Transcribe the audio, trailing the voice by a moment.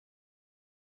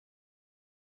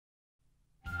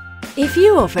If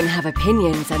you often have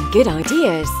opinions and good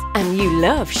ideas, and you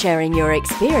love sharing your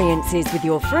experiences with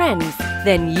your friends,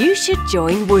 then you should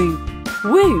join WOOP.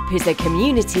 WOOP is a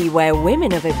community where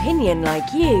women of opinion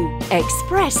like you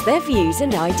express their views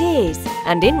and ideas,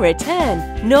 and in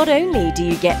return, not only do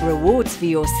you get rewards for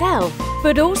yourself,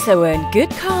 but also earn good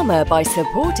karma by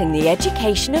supporting the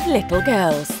education of little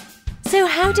girls. So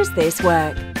how does this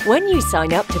work? When you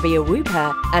sign up to be a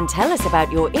WOOPer and tell us about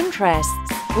your interests,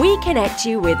 we connect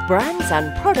you with brands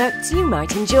and products you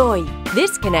might enjoy.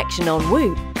 This connection on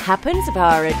WOOP happens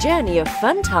via a journey of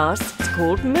fun tasks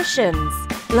called missions,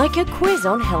 like a quiz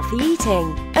on healthy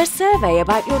eating, a survey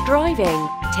about your driving,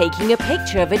 taking a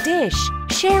picture of a dish,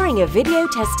 sharing a video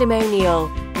testimonial,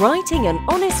 writing an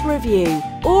honest review,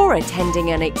 or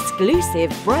attending an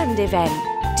exclusive brand event.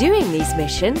 Doing these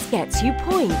missions gets you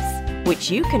points,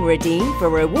 which you can redeem for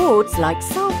rewards like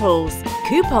samples,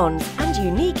 coupons, and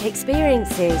unique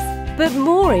experiences. But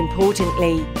more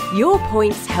importantly, your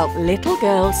points help little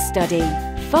girls study.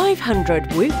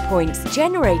 500 WOOP points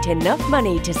generate enough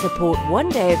money to support one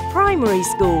day of primary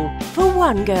school for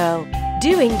one girl.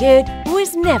 Doing good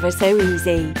was never so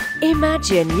easy.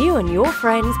 Imagine you and your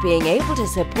friends being able to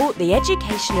support the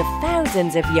education of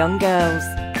thousands of young girls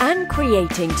and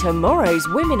creating tomorrow's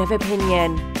women of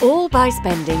opinion, all by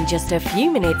spending just a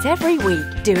few minutes every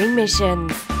week doing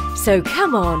missions. So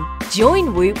come on,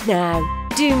 join WOOP now.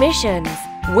 Do missions,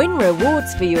 win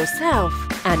rewards for yourself,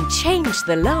 and change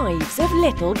the lives of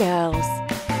little girls.